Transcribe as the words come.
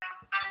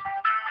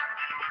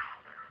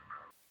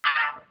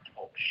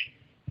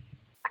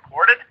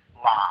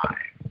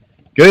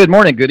Good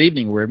morning, good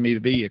evening, wherever you may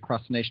be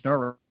across the nation or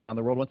around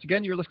the world. Once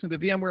again, you're listening to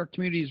the VMware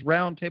Communities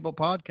Roundtable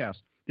Podcast.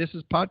 This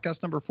is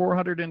podcast number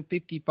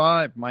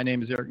 455. My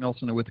name is Eric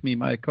Nelson, and with me,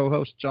 my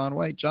co-host, John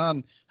White.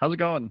 John, how's it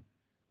going?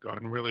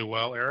 Going really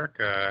well,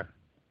 Eric.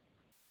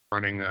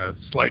 Running a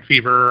slight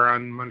fever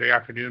on Monday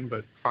afternoon,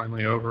 but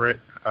finally over it.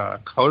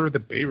 Color of the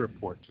Bay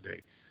report today.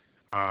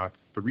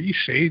 3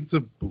 shades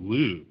of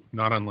blue,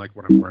 not unlike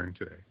what I'm wearing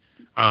today.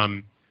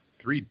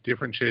 3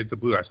 different shades of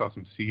blue. I saw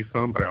some sea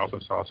foam, but I also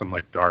saw some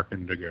dark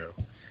indigo.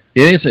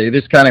 It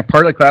is kind of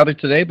partly cloudy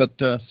today, but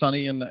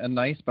sunny and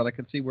nice, but I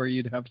can see where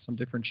you'd have some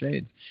different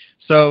shades.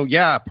 So,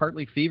 yeah,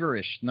 partly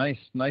feverish. Nice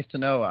to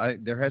know.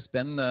 There has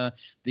been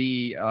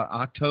the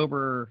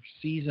October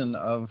season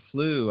of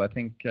flu. I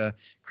think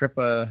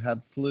Kripa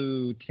had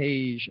flu,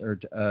 Tej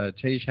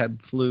had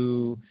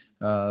flu.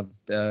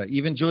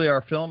 Even Julia,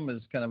 our film,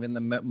 is kind of in the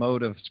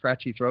mode of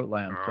scratchy throat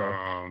land. So,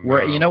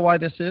 you know why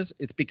this is?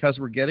 It's because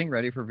we're getting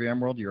ready for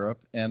VMworld Europe,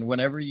 and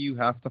whenever you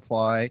have to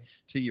fly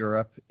to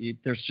Europe,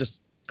 there's just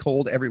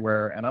cold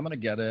everywhere, and I'm going to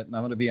get it, and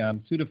I'm going to be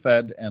on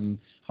Sudafed and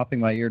hopping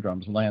my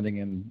eardrums, landing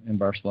in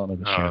Barcelona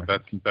this year.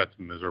 That's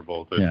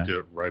miserable to do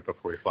it right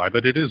before you fly.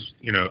 But it is,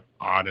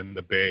 odd in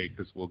the Bay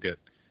because we'll get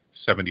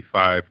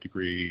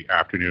 75-degree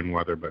afternoon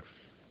weather, but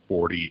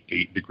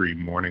 48-degree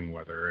morning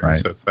weather. And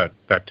right. So it's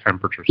that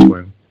temperature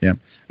swing. Yeah.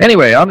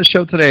 Anyway, on the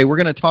show today, we're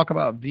going to talk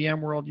about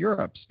VMworld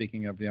Europe.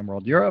 Speaking of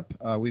VMworld Europe,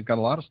 we've got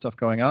a lot of stuff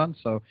going on.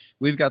 So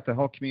we've got the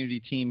whole community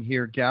team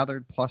here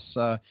gathered, plus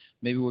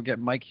maybe we'll get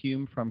Mike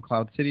Hume from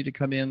CloudCity to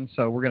come in.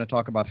 So we're going to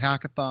talk about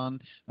Hackathon,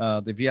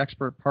 the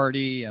vExpert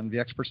party, and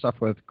vExpert stuff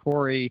with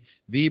Corey,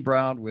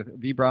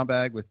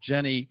 vBrownbag with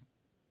Jenny,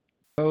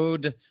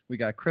 Code. We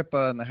got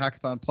Kripa and the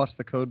Hackathon, plus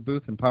the Code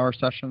booth and power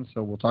session.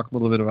 So we'll talk a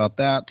little bit about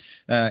that.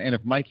 And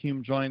if Mike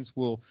Hume joins,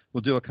 we'll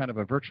do a kind of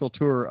a virtual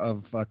tour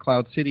of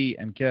CloudCity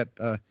and get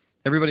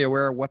everybody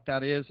aware of what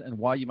that is and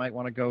why you might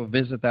want to go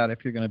visit that if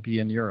you're going to be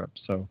in Europe.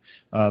 So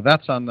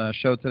that's on the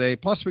show today.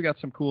 Plus, we got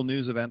some cool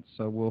news events,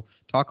 so we'll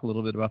talk a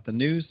little bit about the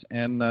news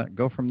and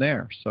go from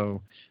there.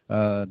 So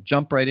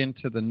jump right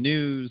into the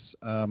news.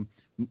 The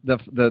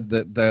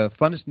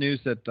funnest news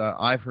that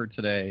I've heard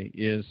today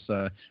is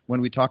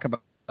when we talk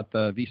about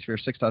the vSphere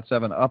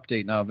 6.7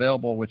 update now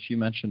available, which you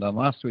mentioned on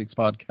last week's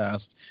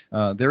podcast.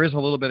 There is a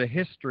little bit of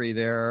history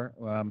there,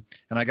 and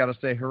I got to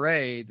say,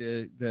 hooray!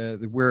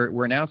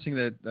 We're announcing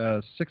that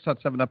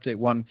 6.7 update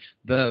 1,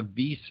 the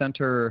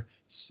vCenter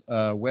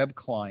web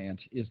client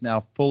is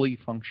now fully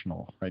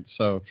functional, right?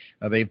 So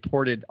they've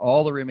ported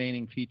all the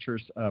remaining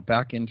features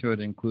back into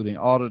it, including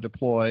auto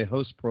deploy,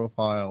 host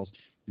profiles,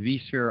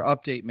 vSphere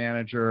update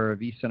manager,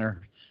 vCenter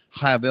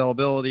high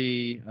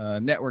availability,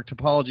 network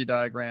topology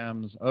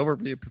diagrams,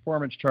 overview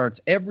performance charts.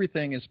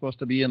 Everything is supposed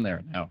to be in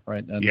there now,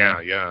 right? And,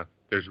 yeah.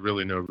 There's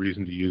really no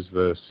reason to use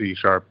the C#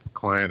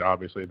 client.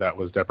 Obviously, that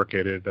was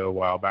deprecated a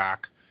while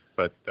back,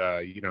 but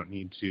you don't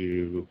need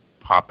to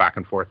pop back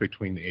and forth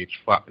between the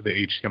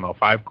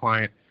HTML5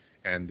 client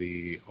and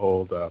the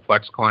old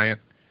Flex client.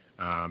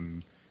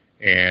 So,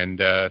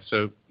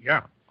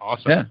 yeah,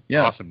 awesome.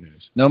 Yeah. Awesome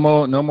news. No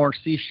more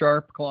C#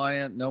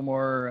 client, no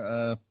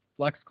more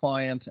Flex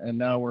client, and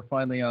now we're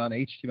finally on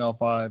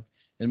HTML5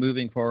 and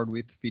moving forward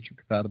with feature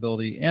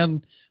compatibility.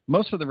 And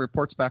most of the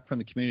reports back from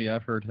the community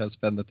I've heard has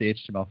been that the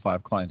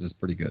HTML5 client is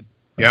pretty good.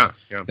 Yeah.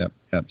 Yep.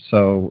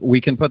 So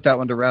we can put that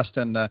one to rest.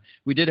 And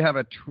we did have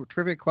a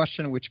trivia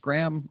question, which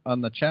Graham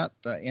on the chat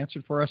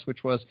answered for us,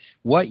 which was,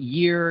 what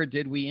year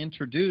did we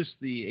introduce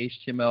the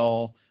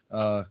HTML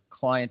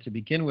client to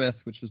begin with,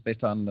 which was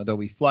based on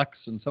Adobe Flex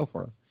and so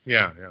forth?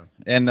 Yeah.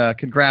 And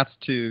congrats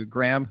to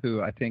Graham,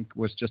 who I think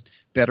was just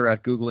better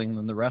at Googling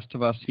than the rest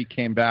of us. He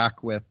came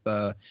back with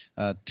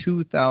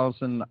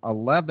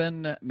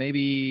 2011,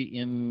 maybe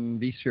in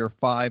vSphere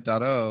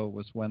 5.0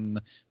 was when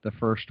the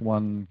first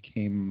one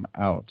came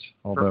out.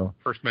 Although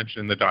first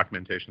mention in the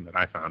documentation that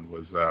I found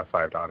was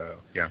 5.0.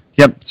 Yeah.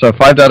 Yep. So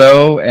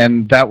 5.0,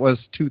 and that was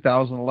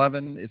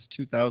 2011. It's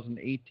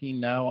 2018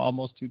 now,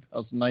 almost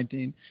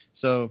 2019.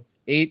 So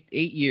eight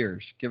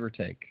years, give or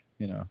take.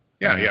 Yeah.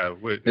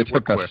 It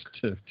took us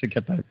to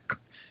get that.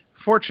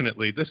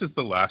 Fortunately, this is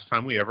the last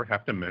time we ever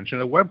have to mention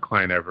a web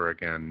client ever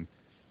again,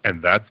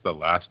 and that's the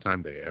last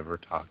time they ever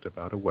talked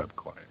about a web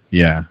client.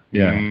 Yeah.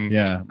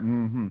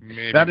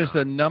 Mm-hmm. That is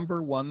the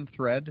number one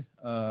thread,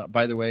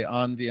 by the way,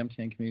 on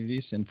VMTN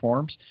Communities in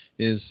forums,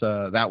 is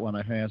that one.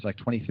 I think has like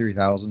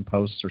 23,000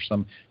 posts or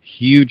some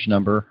huge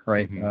number,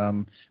 right?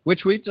 Mm-hmm.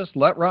 Which we just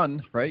let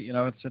run, right?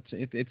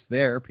 It's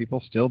there.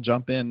 People still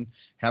jump in,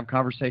 have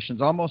conversations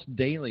almost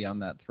daily on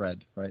that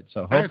thread, right?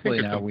 So hopefully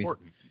I think it's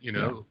important,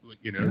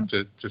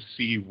 to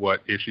see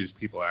what issues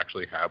people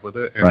actually have with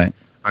it. And right.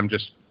 I'm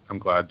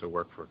glad to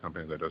work for a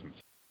company that doesn't.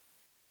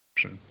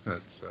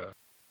 That's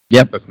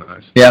Yep. That's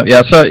nice.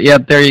 Yeah. So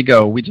there you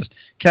go. We just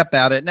kept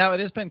at it. Now, it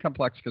has been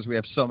complex because we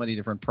have so many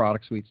different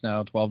product suites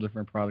now, 12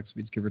 different product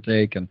suites, give or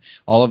take, and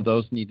all of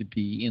those need to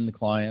be in the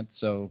client.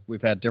 So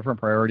we've had different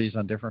priorities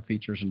on different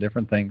features and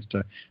different things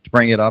to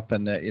bring it up,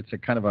 and it's a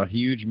kind of a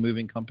huge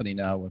moving company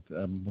now with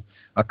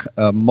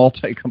a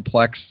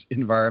multi-complex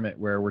environment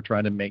where we're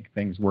trying to make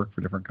things work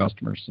for different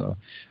customers. So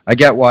I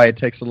get why it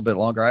takes a little bit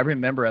longer. I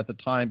remember at the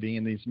time being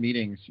in these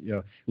meetings,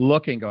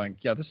 looking, going,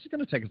 yeah, this is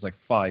going to take us like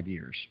 5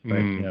 years,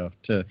 right?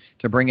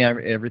 To bring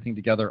everything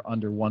together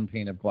under one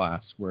pane of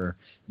glass, where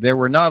there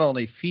were not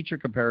only feature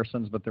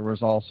comparisons, but there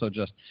was also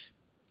just,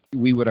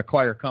 we would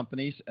acquire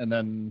companies and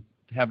then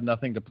have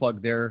nothing to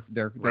plug their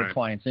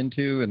clients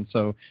into, and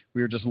so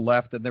we were just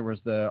left. And there was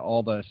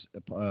all the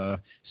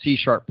C#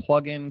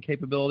 plugin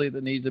capability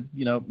that needed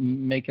to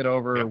make it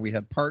over. Yep. We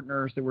had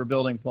partners that were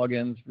building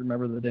plugins.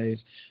 Remember the days?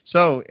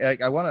 So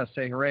I want to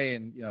say hooray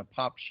and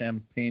pop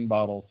champagne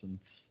bottles and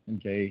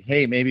say,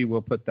 hey, maybe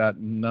we'll put that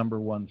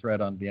 #1 thread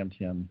on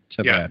VMTN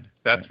to bed.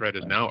 That thread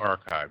is now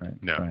archived.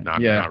 Right, no, right. Not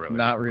really.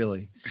 Not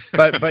really.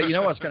 But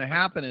what's going to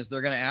happen is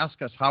they're going to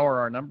ask us, how are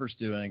our numbers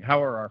doing?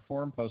 How are our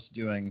forum posts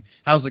doing?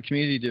 How's the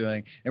community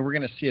doing? And we're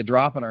going to see a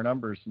drop in our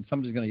numbers, and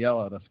somebody's going to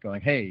yell at us going,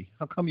 hey,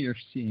 how come you're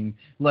seeing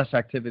less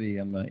activity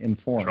in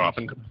forums? Drop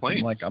in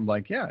complaints. I'm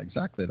like, yeah,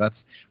 exactly. That's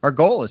our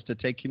goal, is to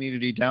take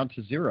community down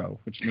to 0,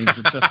 which means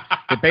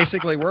it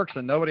basically works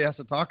and nobody has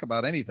to talk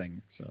about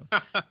anything. So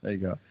there you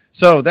go.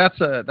 So that's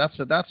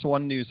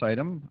one news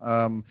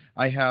item.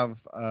 I have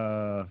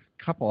a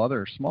couple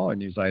other smaller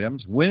news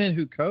items. Women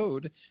Who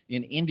Code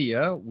in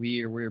India,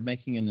 we're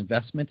making an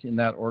investment in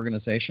that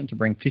organization to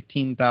bring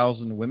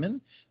 15,000 women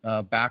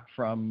back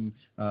from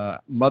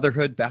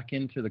motherhood back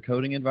into the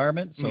coding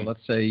environment. So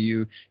let's say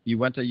you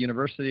went to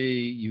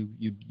university,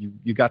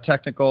 you got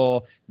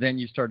technical, then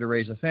you start to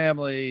raise a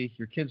family,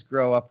 your kids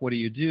grow up, what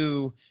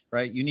do?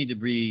 Right? You need to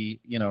be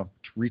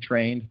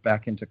retrained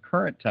back into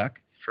current tech.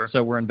 Sure.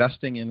 So we're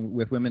investing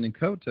with Women in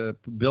Code to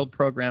build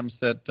programs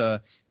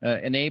that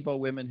enable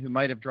women who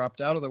might have dropped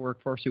out of the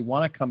workforce, who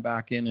want to come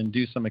back in and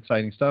do some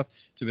exciting stuff,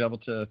 to be able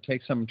to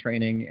take some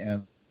training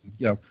and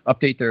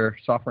update their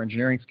software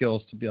engineering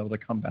skills to be able to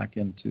come back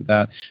into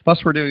that.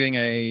 Plus, we're doing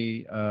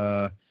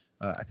I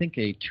think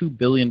a $2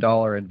 billion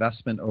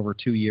investment over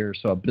 2 years,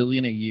 so $1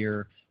 billion a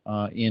year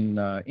in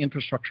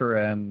infrastructure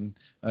and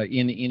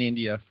in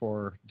India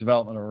for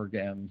development org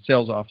and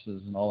sales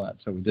offices and all that.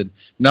 So we did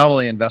not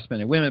only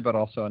investment in women, but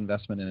also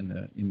investment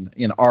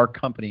in our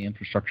company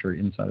infrastructure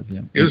inside of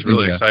India. It was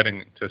really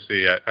exciting to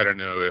see. I don't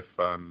know if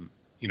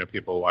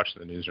people watch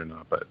the news or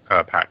not, but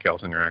Pat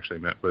Gelsinger actually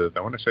met with,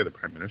 I want to say, the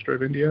Prime Minister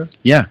of India.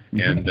 Yeah.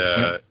 And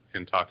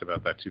talked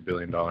about that $2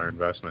 billion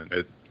investment.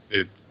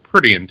 It's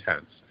pretty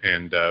intense,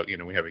 and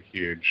we have a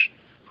huge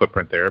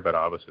footprint there, but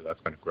obviously that's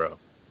going to grow.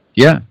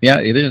 Yeah,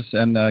 it is.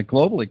 And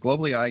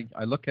globally, I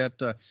look at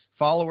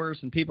followers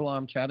and people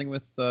I'm chatting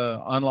with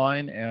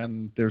online,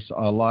 and there's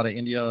a lot of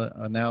India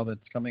now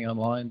that's coming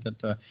online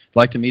that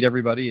like to meet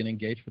everybody and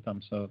engage with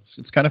them. So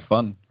it's kind of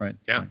fun, right?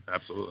 Yeah,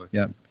 absolutely.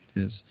 Yeah,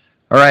 it is.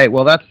 All right,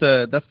 well, that's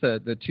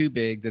the two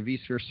big, the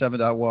vSphere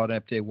 7.1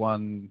 Update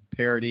 1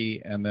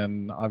 parity, and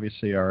then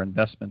obviously our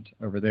investment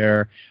over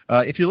there.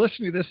 If you're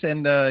listening to this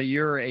and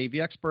you're a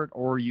vExpert,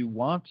 or you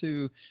want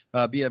to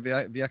be a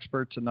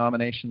vExpert,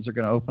 nominations are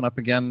going to open up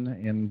again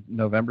in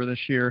November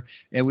this year.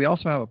 And we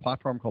also have a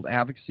platform called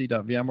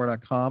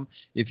advocacy.vmware.com.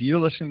 If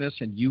you're listening to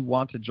this and you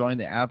want to join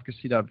the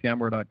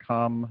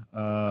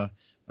advocacy.vmware.com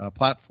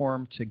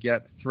platform to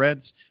get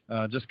threads,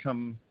 just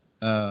come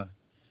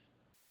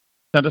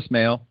send us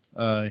mail.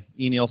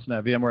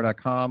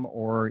 eNielsen@vmware.com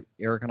or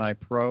Eric and I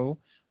Pro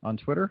on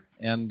Twitter,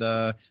 and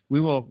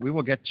we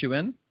will get you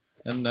in,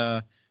 and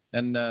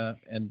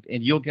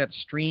you'll get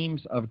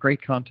streams of great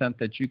content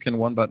that you can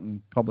one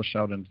button publish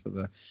out into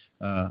the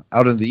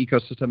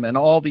ecosystem, and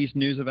all these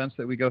news events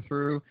that we go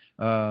through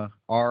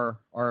are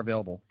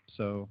available.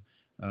 So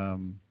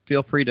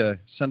feel free to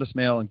send us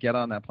mail and get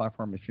on that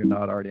platform if you're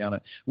not already on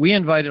it. We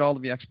invited all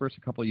of the experts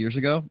a couple of years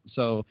ago,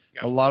 so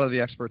a lot of the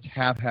experts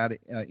have had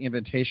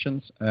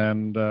invitations,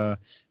 and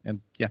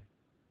yeah,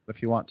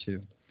 if you want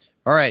to.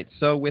 All right,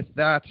 so with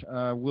that,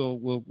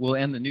 we'll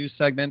end the news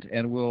segment,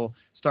 and we'll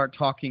start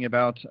talking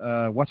about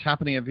what's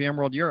happening at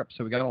VMworld Europe.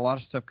 So we got a lot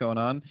of stuff going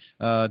on.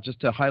 Just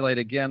to highlight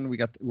again,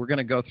 we're going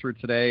to go through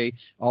today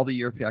all the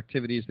Europe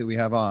activities that we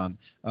have on.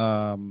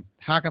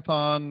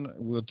 Hackathon,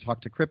 we'll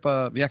talk to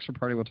Kripa. vExpert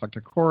Party, we'll talk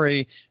to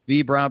Corey.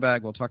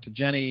 Brownbag, we'll talk to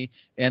Jenny.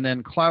 And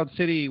then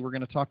CloudCity, we're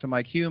going to talk to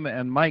Mike Hume.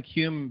 And Mike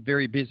Hume,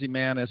 very busy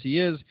man as he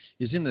is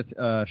in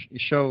the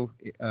show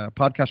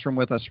podcast room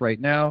with us right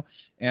now.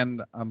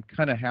 And I'm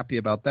kind of happy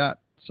about that.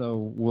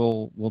 So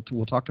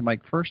we'll talk to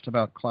Mike first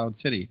about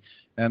CloudCity.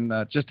 And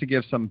just to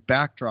give some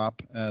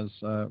backdrop as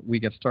we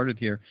get started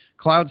here,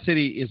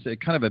 CloudCity is a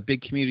kind of a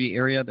big community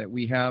area that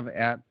we have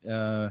at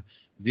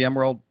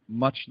VMworld,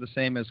 much the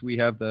same as we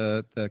have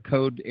the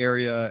code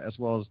area as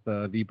well as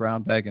the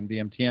vBrownbag and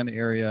VMTN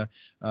area.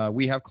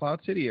 We have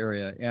CloudCity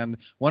area. And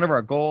one of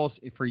our goals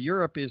for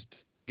Europe is to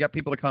get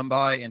people to come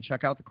by and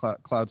check out the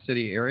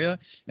CloudCity area.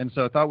 And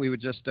so I thought we would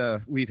just,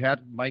 we've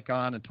had Mike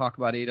on and talk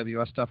about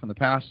AWS stuff in the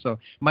past. So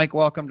Mike,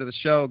 welcome to the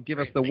show. Give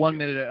us the 1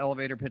 minute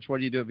elevator pitch. What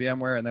do you do at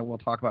VMware? And then we'll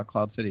talk about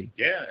CloudCity.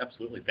 Yeah,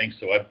 absolutely. Thanks.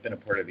 So I've been a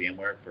part of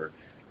VMware for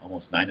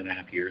almost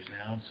 9.5 years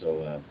now.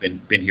 So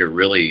been here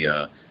really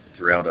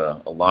throughout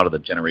a lot of the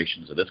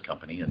generations of this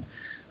company. And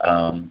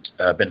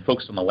I've been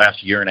focused on the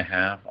last 1.5 years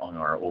on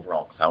our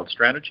overall cloud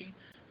strategy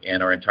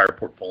and our entire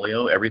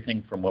portfolio,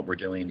 everything from what we're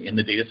doing in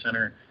the data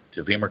center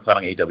to VMware Cloud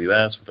on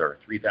AWS with our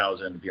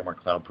 3,000 VMware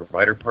Cloud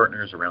provider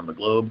partners around the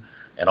globe,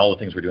 and all the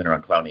things we're doing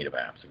around cloud-native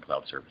apps and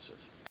cloud services.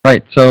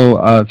 Right,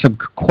 so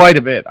quite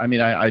a bit. I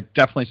mean, I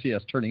definitely see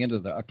us turning into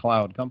a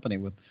cloud company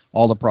with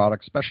all the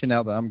products, especially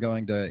now that I'm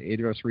going to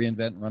AWS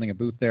reInvent and running a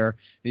booth there.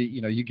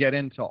 You know, you get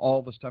into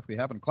all the stuff we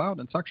have in cloud,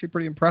 and it's actually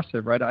pretty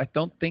impressive, right? I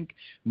don't think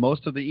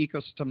most of the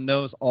ecosystem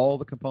knows all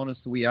the components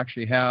that we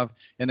actually have,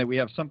 and that we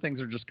have some things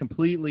that are just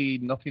completely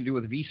nothing to do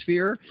with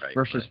vSphere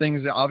versus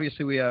things that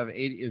obviously we have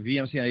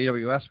VMC on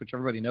AWS, which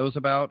everybody knows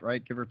about,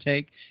 right, give or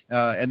take.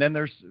 And then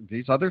there's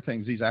these other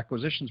things, these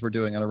acquisitions we're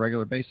doing on a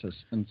regular basis.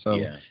 And so,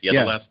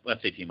 the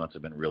last 18 months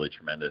have been really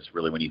tremendous,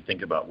 really, when you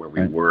think about where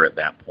we were at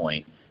that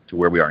point to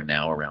where we are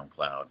now around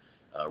cloud.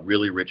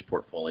 Really rich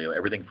portfolio,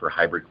 everything for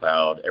hybrid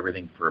cloud,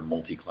 everything for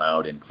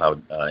multi-cloud and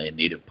cloud and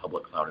native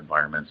public cloud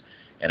environments,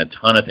 and a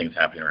ton of things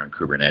happening around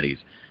Kubernetes.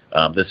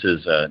 This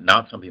is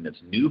not something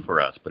that's new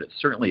for us, but it's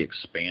certainly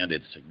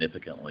expanded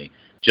significantly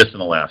just in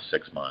the last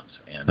 6 months,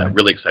 and I'm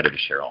really excited to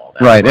share all of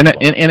that. Right,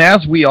 and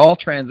as we all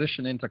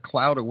transition into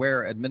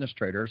cloud-aware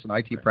administrators and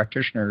IT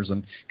practitioners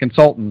and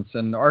consultants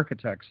and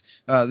architects,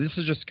 this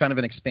is just kind of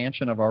an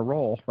expansion of our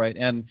role, right?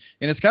 And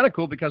it's kind of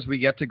cool because we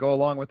get to go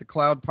along with the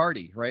cloud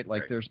party, right?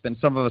 Like there's been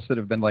some of us that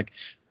have been like,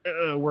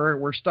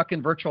 we're stuck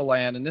in virtual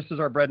land, and this is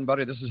our bread and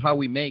butter. This is how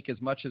we make as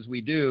much as we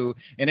do.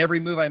 And every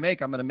move I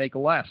make, I'm going to make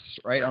less,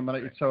 right?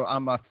 So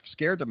I'm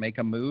scared to make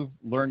a move,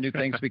 learn new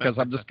things because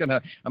I'm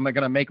going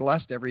to make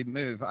less every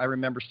move. I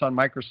remember Sun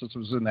Microsystems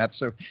was in that.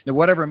 So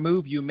whatever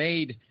move you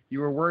made,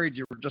 you were worried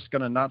you were just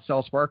going to not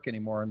sell Spark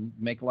anymore and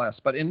make less.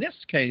 But in this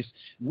case,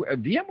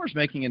 VMware's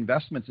making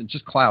investments in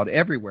just cloud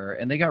everywhere,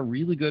 and they got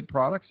really good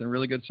products and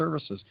really good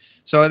services.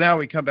 So now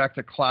we come back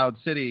to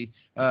CloudCity.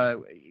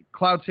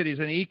 CloudCity is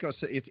an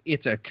ecosystem.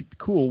 It's a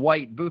cool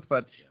white booth,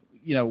 but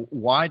you know,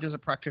 why does a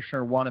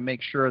practitioner want to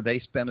make sure they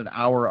spend an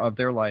hour of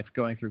their life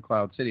going through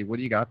CloudCity? What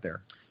do you got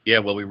there? Yeah,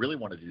 well, we really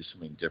wanted to do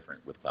something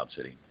different with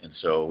CloudCity, and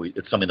so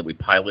it's something that we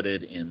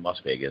piloted in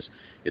Las Vegas.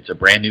 It's a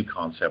brand new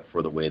concept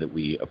for the way that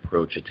we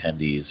approach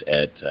attendees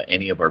at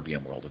any of our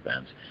VMworld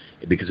events,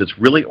 because it's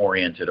really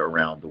oriented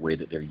around the way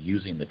that they're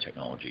using the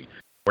technology.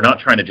 We're not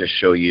trying to just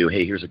show you,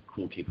 hey, here's a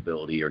cool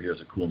capability or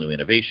here's a cool new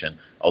innovation,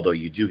 although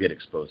you do get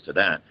exposed to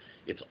that.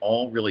 It's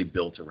all really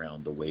built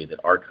around the way that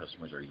our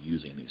customers are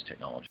using these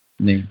technologies.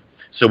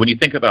 So when you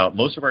think about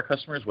most of our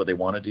customers, what they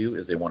want to do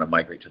is they want to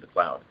migrate to the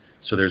cloud.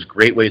 So there's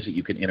great ways that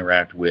you can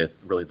interact with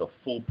really the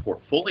full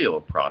portfolio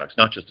of products,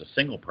 not just a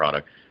single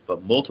product,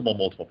 but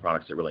multiple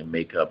products that really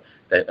make up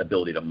that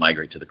ability to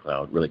migrate to the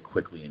cloud really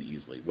quickly and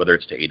easily, whether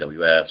it's to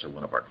AWS or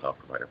one of our cloud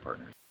provider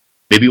partners.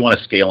 Maybe you want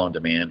to scale on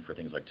demand for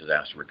things like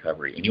disaster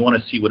recovery, and you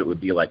want to see what it would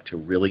be like to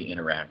really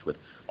interact with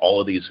all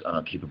of these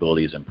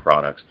capabilities and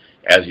products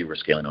as you were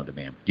scaling on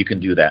demand. You can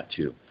do that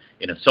too.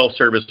 In a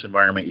self-service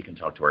environment, you can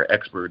talk to our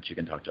experts, you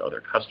can talk to other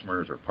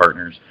customers or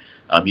partners.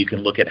 You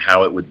can look at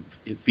how it would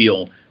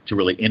feel to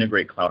really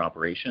integrate cloud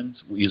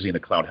operations using the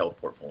Cloud Health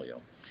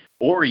portfolio.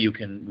 Or you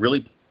can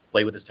really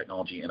play with this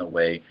technology in a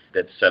way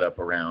that's set up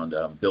around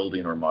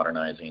building or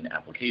modernizing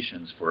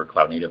applications for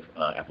cloud-native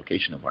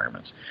application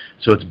environments.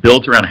 So it's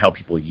built around how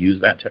people use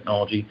that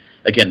technology.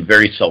 Again,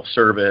 very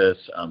self-service,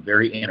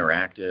 very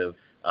interactive,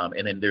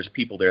 and then there's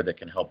people there that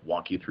can help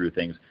walk you through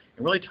things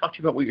and really talk to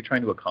you about what you're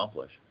trying to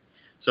accomplish.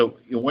 So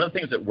one of the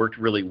things that worked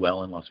really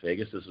well in Las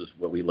Vegas, this is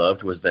what we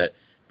loved, was that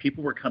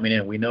people were coming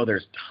in. We know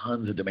there's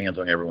tons of demands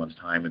on everyone's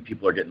time, and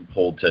people are getting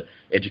pulled to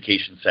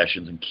education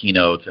sessions and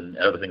keynotes and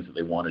other things that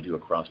they want to do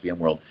across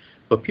VMworld.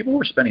 But people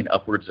were spending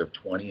upwards of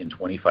 20 and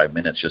 25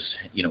 minutes just,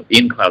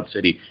 in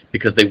CloudCity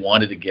because they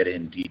wanted to get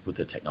in deep with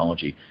the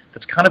technology.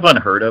 That's kind of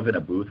unheard of in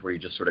a booth where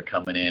you're just sort of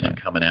coming in and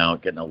coming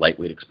out, getting a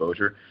lightweight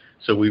exposure.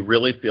 So we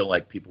really feel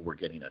like people were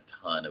getting a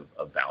ton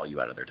of value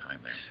out of their time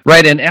there.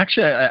 Right, and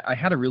actually I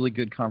had a really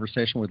good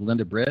conversation with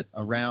Linda Britt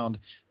around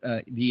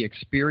the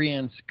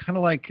experience, kind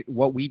of like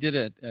what we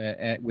did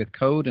with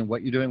Code and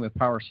what you're doing with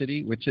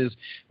PowerCity, which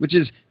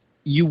is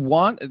you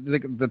want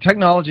the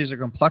technologies are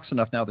complex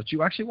enough now that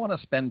you actually want to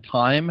spend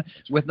time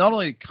with not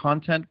only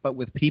content but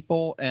with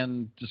people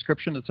and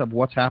descriptions of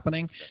what's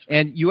happening,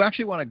 and you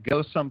actually want to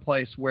go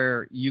someplace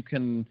where you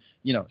can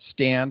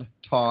stand,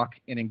 talk,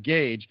 and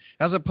engage,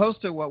 as opposed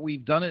to what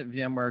we've done at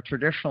VMware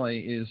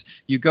traditionally is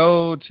you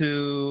go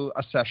to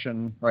a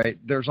session, right?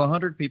 There's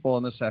 100 people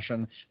in the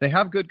session. They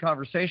have good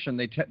conversation.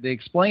 They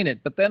explain it,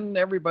 but then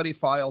everybody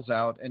files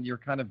out and you're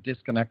kind of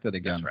disconnected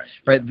again. That's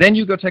right? Then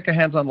you go take a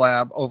hands-on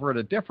lab over at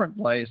a different different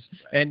place,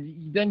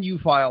 and then you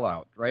file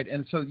out, right?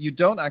 And so you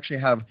don't actually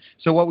have,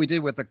 so what we did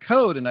with the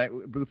code, and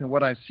Booth, and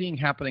what I'm seeing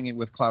happening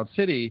with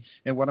CloudCity,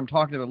 and what I'm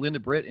talking about Linda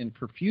Britt in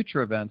for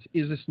future events,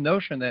 is this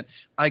notion that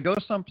I go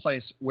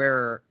someplace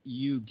where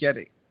you get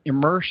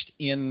immersed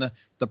in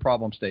the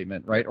problem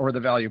statement, right, or the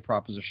value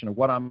proposition of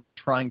what I'm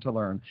trying to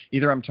learn.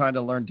 Either I'm trying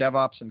to learn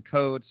DevOps and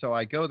code, so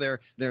I go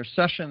there. There's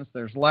sessions,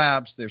 there's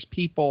labs, there's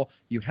people.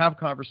 You have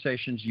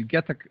conversations. You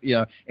get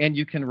the, and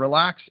you can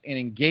relax and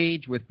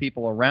engage with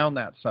people around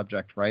that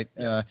subject, right?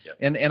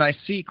 And I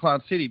see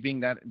CloudCity being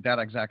that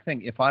exact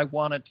thing. If I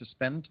wanted to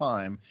spend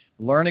time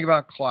learning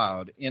about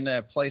cloud in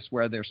a place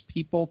where there's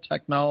people,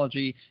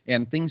 technology,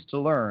 and things to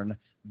learn,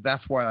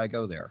 that's why I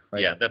go there.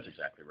 Right? Yeah, that's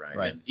exactly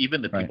right. And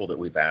even the people that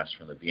we've asked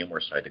from the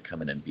VMware side to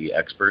come in and be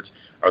experts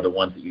are the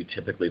ones that you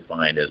typically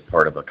find as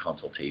part of a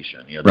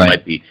consultation. They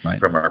might be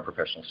from our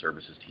professional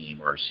services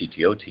team or our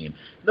CTO team.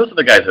 Those are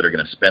the guys that are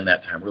going to spend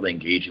that time really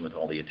engaging with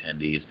all the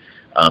attendees.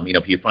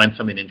 If you find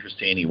something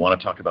interesting, you want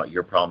to talk about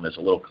your problem, there's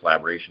a little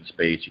collaboration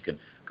space. You can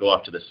go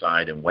off to the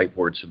side and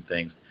whiteboard some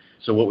things.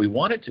 So what we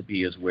want it to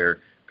be is where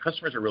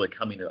customers are really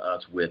coming to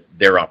us with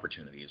their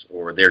opportunities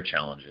or their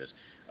challenges.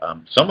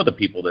 Some of the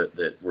people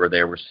that were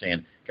there were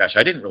saying, gosh,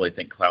 I didn't really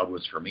think cloud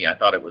was for me. I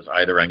thought it was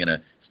either I'm going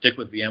to stick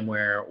with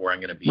VMware or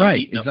I'm going to be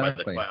eaten up by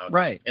the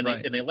cloud.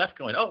 And they left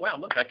going, oh, wow,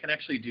 look, I can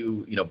actually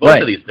do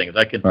both of these things.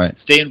 I can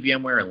stay in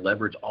VMware and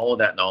leverage all of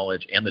that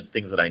knowledge and the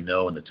things that I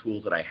know and the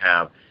tools that I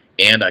have,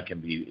 and I can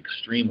be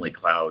extremely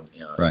cloud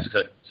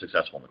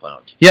successful in the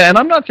cloud. Yeah, and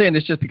I'm not saying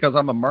this just because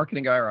I'm a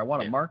marketing guy or I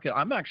want to market.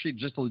 I'm actually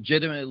just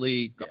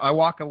legitimately, I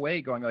walk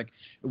away going like,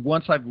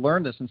 once I've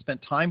learned this and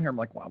spent time here, I'm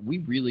like, wow, we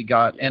really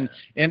got, and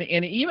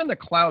even the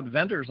cloud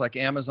vendors like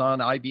Amazon,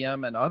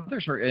 IBM, and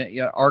others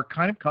are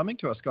kind of coming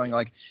to us going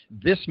like,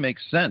 this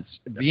makes sense.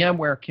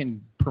 VMware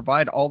can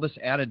provide all this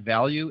added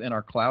value in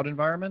our cloud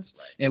environments,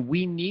 and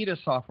we need a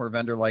software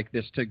vendor like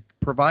this to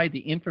provide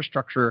the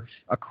infrastructure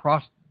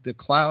across the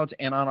clouds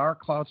and on our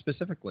cloud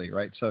specifically,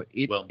 right? So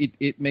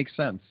it makes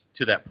sense.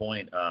 To that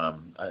point,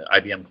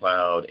 IBM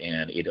Cloud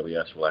and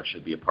AWS will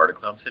actually be a part of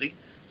CloudCity.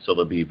 So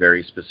there'll be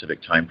very specific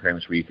time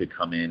frames where you could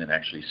come in and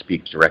actually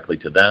speak directly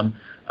to them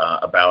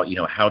about,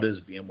 how does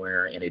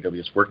VMware and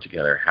AWS work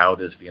together? How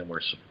does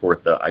VMware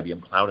support the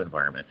IBM Cloud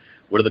environment?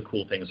 What are the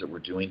cool things that we're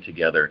doing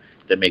together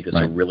that make this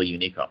a really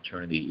unique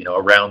opportunity,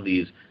 around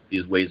these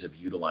ways of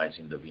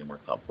utilizing the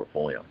VMware Cloud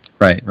portfolio?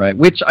 Right.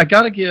 Which I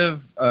got to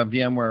give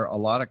VMware a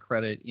lot of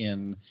credit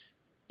in,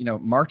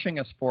 marching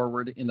us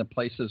forward in the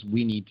places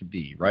we need to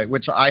be, right?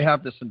 Which I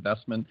have this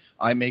investment.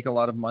 I make a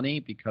lot of money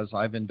because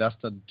I've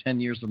invested 10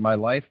 years of my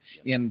life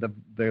in the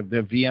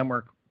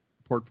VMware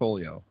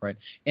portfolio, right?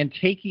 And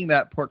taking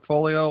that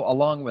portfolio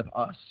along with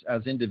us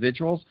as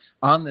individuals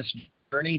on this journey